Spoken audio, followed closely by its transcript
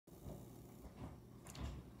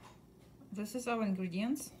This is our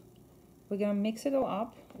ingredients. We're gonna mix it all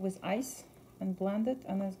up with ice and blend it,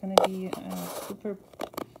 and it's gonna be a super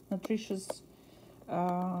nutritious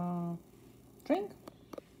drink.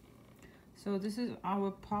 So this is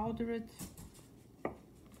our powdered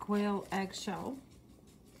quail eggshell,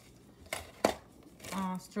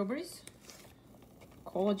 strawberries,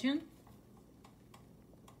 collagen,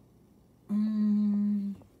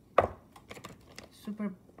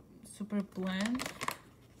 super blend,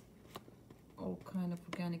 all kind of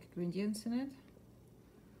organic ingredients in it,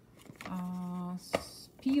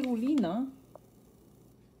 spirulina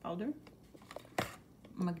powder,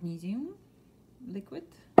 magnesium liquid,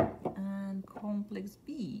 and complex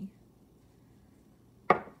B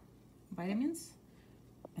vitamins,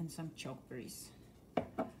 and some chokeberries.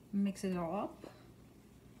 Mix it all up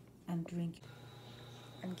and drink.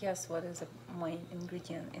 And guess what is the main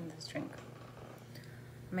ingredient in this drink?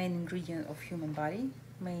 Main ingredient of human body,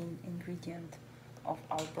 main ingredient of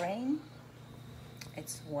our brain,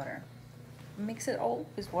 it's water. Mix it all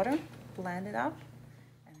with water, blend it up.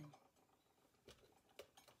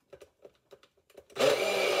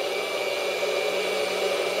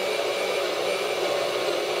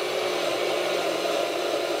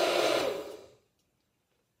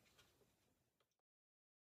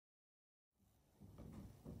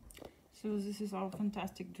 So this is our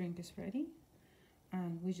fantastic drink is ready,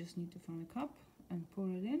 and we just need to find a cup and pour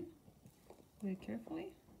it in very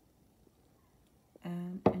carefully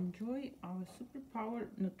and enjoy our superpower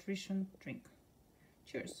nutrition drink.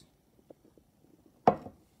 Cheers.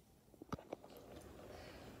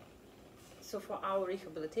 So for our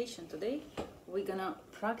rehabilitation today, we're gonna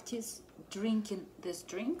practice drinking this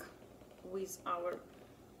drink with our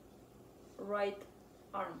right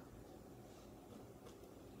arm.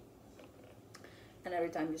 And every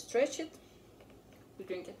time you stretch it, you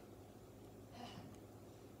drink it.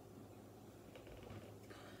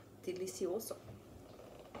 Delicioso.